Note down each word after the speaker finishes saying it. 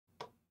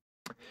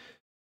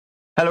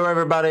Hello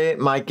everybody,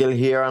 Michael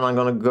here, and I'm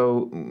gonna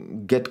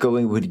get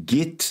going with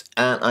Git,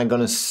 and I'm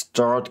gonna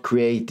start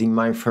creating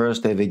my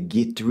first ever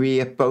Git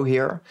repo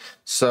here.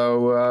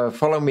 So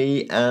follow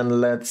me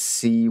and let's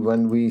see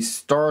when we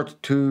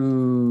start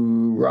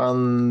to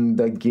run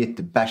the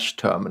Git Bash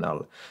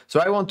terminal. So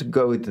I want to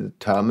go into the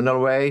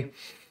terminal way.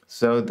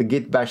 So the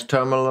Git Bash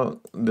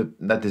terminal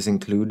that is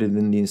included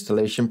in the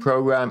installation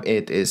program,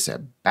 it is a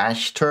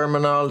Bash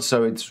terminal,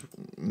 so it's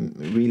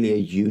really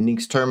a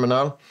Unix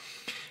terminal.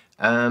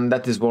 And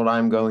that is what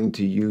I'm going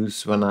to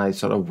use when I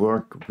sort of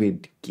work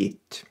with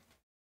Git.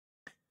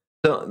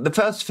 So the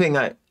first thing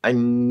I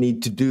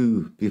need to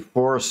do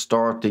before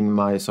starting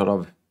my sort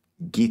of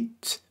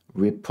Git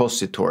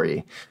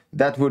repository,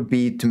 that would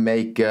be to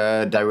make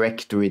a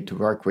directory to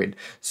work with.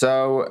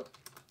 So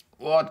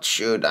what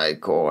should I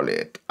call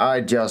it?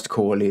 I just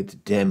call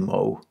it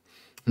demo.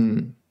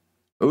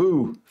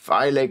 Ooh,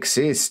 file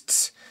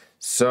exists.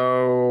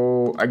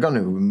 So I'm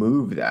gonna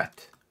remove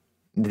that.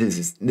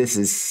 This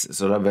is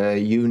sort of a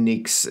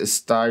Unix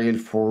style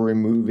for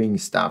removing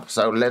stuff,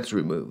 so let's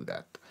remove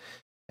that.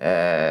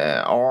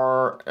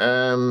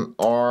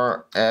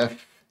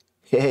 RF,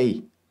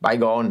 hey,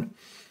 bygone.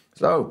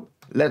 So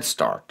let's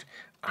start.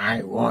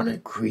 I want to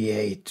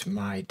create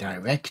my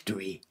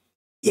directory.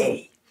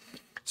 Yay!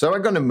 So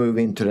I'm gonna move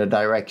into the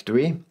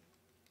directory.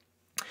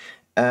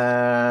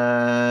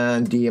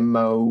 DMO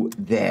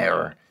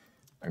there.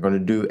 I'm gonna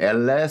do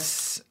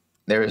ls.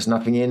 There is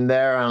nothing in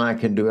there, and I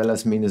can do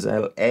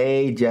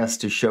ls-la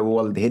just to show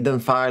all the hidden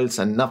files,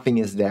 and nothing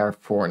is there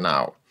for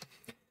now.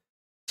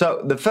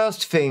 So the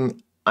first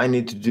thing I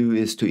need to do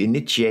is to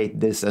initiate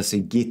this as a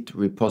Git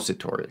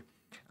repository.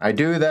 I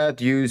do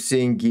that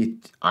using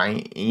git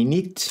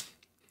init,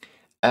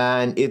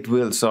 and it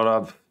will sort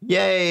of,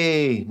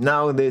 yay,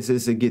 now this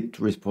is a Git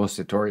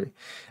repository.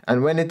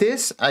 And when it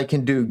is, I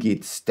can do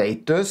git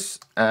status,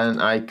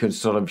 and I could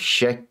sort of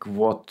check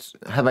what,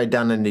 have I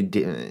done any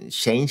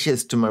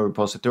changes to my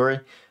repository?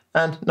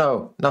 And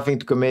no, nothing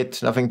to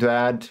commit, nothing to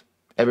add,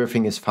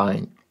 everything is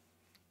fine.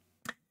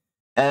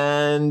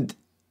 And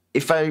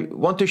if I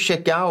want to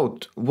check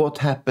out what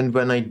happened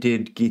when I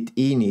did git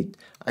init,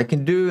 I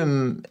can do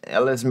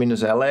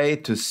ls-la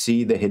to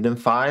see the hidden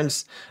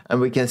files,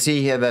 and we can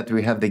see here that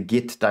we have the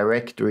Git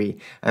directory,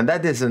 and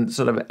that is a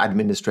sort of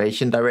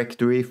administration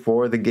directory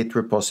for the Git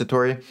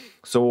repository.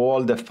 So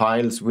all the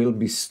files will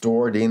be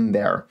stored in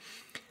there,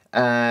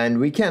 and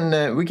we can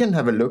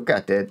have a look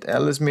at it.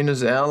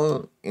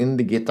 ls-l in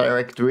the Git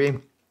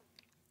directory.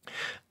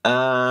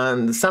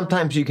 And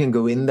sometimes you can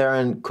go in there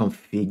and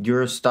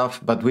configure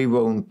stuff, but we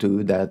won't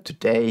do that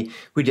today.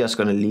 We're just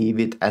going to leave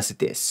it as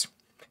it is.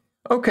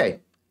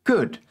 Okay,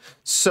 good.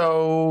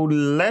 So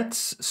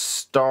let's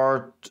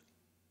start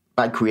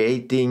by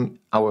creating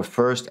our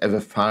first ever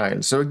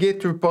file. So a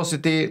Git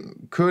repository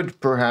could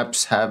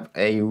perhaps have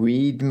a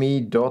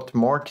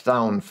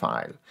readme.markdown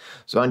file.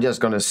 So I'm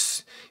just going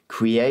to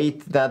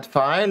create that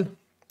file.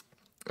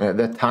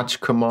 The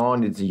touch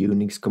command, it's a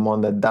Unix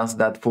command that does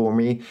that for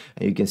me.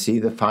 And you can see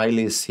the file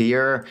is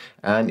here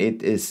and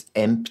it is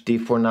empty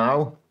for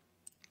now.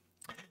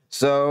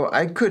 So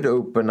I could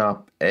open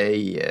up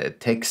a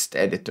text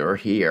editor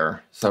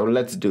here. So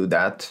let's do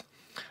that.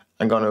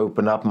 I'm going to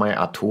open up my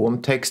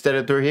Atom text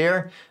editor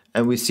here,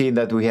 and we see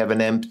that we have an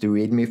empty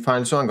readme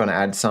file. So I'm going to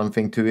add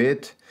something to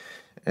it.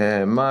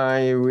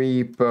 My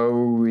repo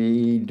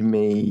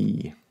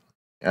readme.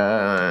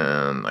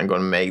 I'm going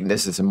to make,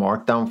 this is a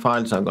markdown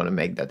file, so I'm going to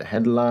make that a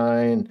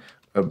headline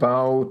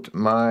about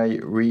my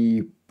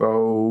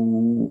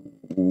repo,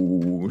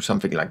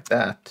 something like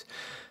that.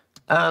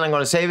 And I'm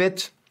going to save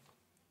it.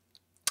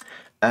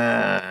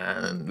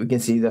 And we can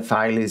see the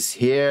file is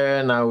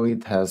here. Now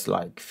it has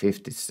like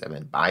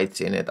 57 bytes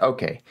in it.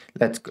 Okay,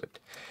 that's good.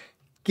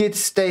 Git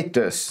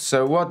status.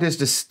 So what is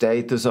the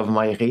status of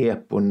my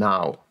repo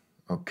now?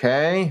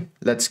 Okay,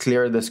 let's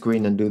clear the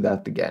screen and do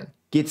that again.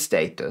 Git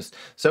status.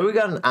 So we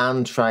got an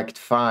untracked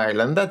file,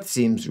 and that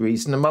seems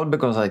reasonable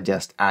because I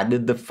just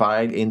added the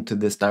file into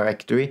this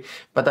directory,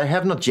 but I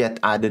have not yet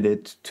added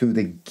it to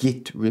the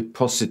Git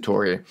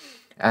repository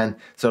and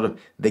sort of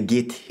the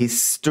Git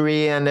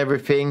history and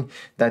everything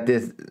that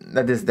is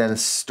then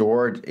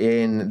stored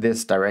in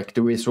this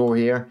directory. So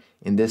here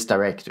in this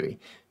directory,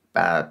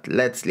 but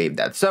let's leave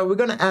that. So we're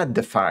going to add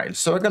the file.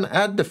 So we're going to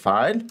add the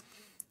file.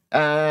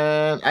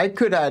 And I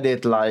could add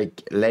it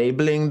like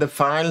labeling the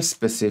file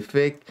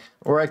specific,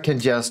 or I can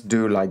just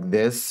do like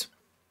this.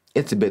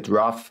 It's a bit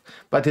rough,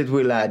 but it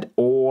will add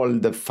all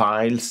the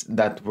files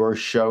that were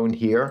shown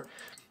here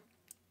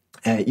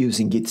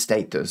using git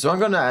status. So I'm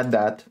going to add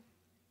that.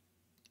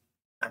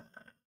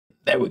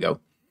 There we go.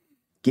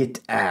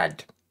 Git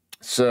add.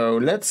 So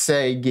let's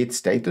say git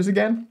status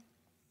again.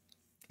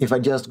 If I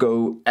just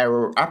go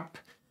arrow up,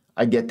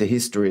 I get the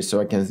history,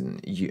 so I can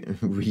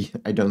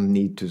I don't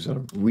need to sort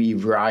of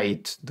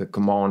rewrite the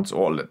commands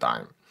all the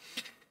time.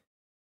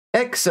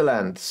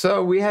 Excellent.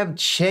 So we have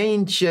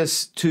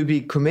changes to be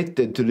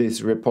committed to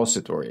this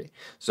repository.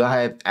 So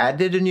I have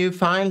added a new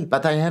file,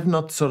 but I have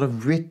not sort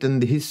of written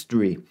the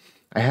history.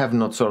 I have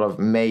not sort of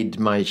made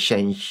my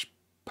change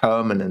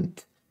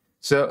permanent.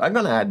 So I'm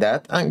going to add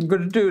that. I'm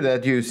going to do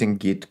that using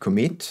git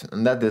commit,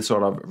 and that is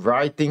sort of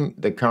writing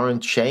the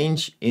current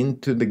change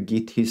into the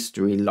git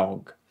history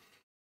log.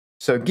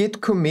 So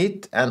git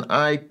commit, and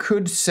I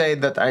could say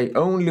that I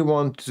only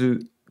want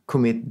to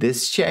commit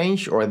this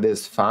change or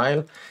this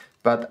file,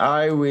 but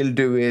I will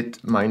do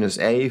it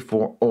 -a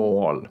for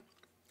all.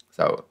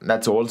 So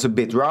that's also a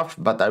bit rough,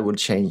 but I will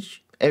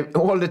change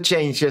all the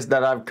changes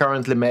that I've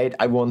currently made.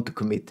 I want to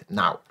commit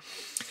now.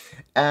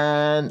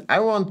 And I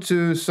want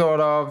to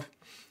sort of,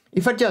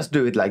 if I just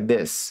do it like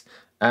this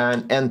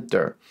and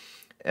enter,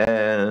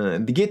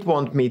 the Git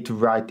want me to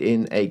write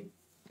in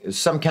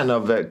some kind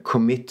of a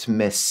commit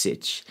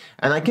message,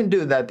 and I can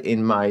do that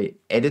in my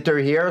editor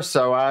here.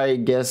 So I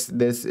guess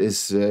this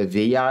is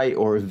VI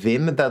or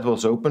Vim that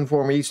was open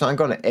for me. So I'm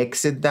going to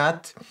exit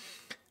that.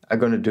 I'm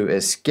going to do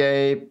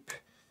escape,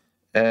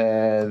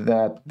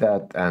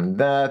 that and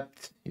that.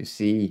 You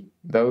see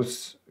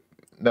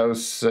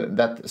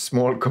that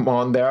small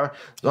command there.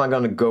 So I'm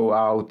going to go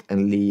out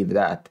and leave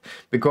that,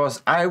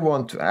 because I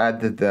want to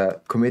add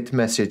the commit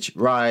message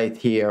right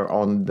here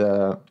on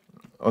the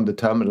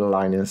terminal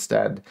line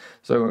instead.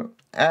 So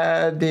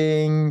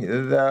adding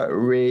the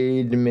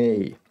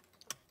readme.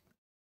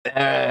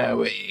 There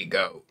we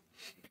go.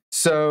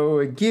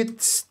 So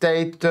git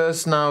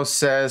status now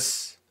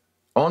says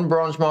on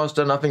branch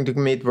master, nothing to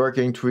commit,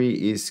 working tree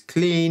is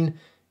clean.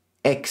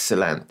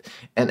 Excellent,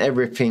 and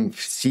everything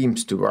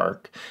seems to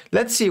work.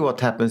 Let's see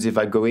what happens if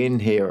I go in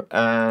here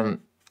and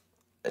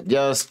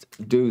just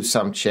do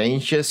some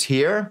changes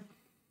here.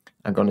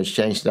 I'm going to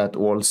change that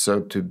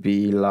also to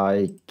be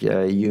like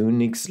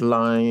Unix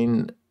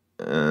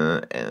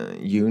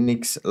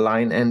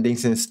line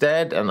endings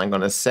instead, and I'm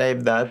going to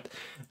save that,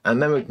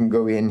 and then we can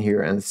go in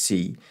here and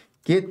see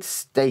git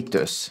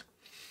status.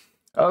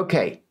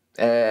 Okay.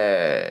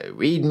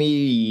 Readme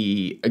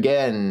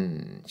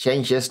again,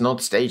 changes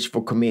not staged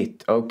for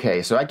commit.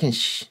 Okay, so I can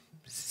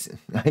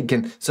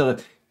sort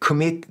of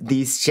commit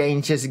these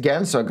changes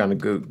again. So I'm gonna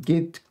go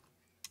git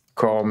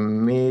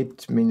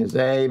commit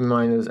 -a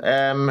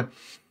 -m,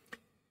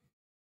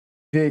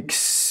 fix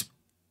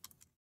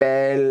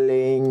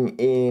spelling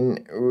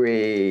in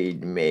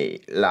readme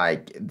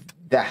like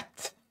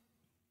that.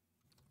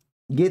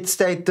 Git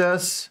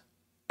status.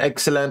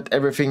 Excellent,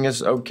 everything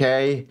is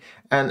okay.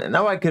 And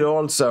now I could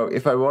also,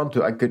 if I want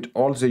to, I could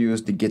also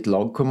use the git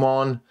log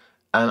command,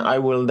 and I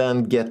will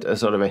then get a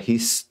sort of a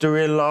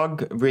history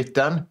log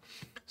written.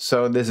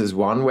 So this is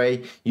one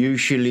way.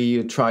 Usually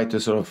you try to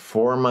sort of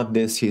format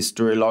this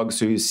history log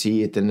so you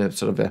see it in a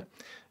sort of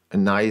a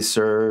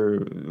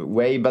nicer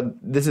way, but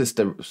this is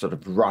the sort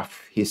of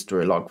rough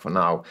history log for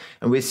now.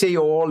 And we see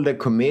all the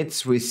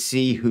commits, we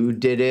see who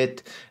did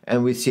it,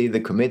 and we see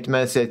the commit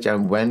message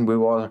and when we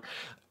were.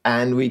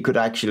 And we could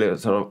actually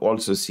sort of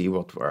also see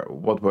what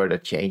were the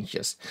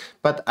changes.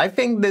 But I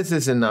think this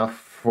is enough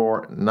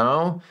for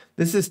now.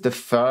 This is the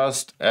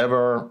first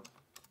ever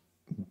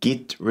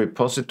Git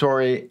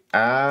repository,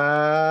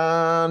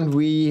 and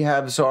we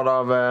have sort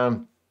of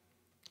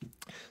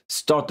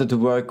started to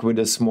work with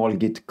the small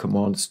Git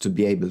commands to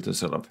be able to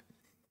sort of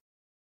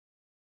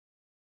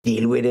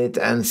deal with it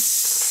and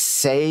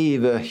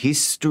save a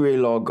history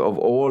log of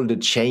all the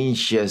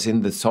changes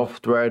in the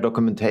software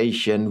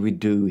documentation we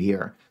do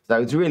here.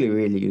 So it's really,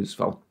 really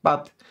useful.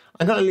 But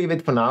I'm going to leave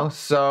it for now.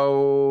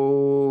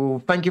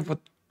 So thank you for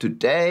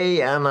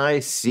today, and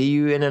I see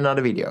you in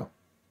another video.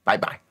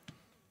 Bye-bye.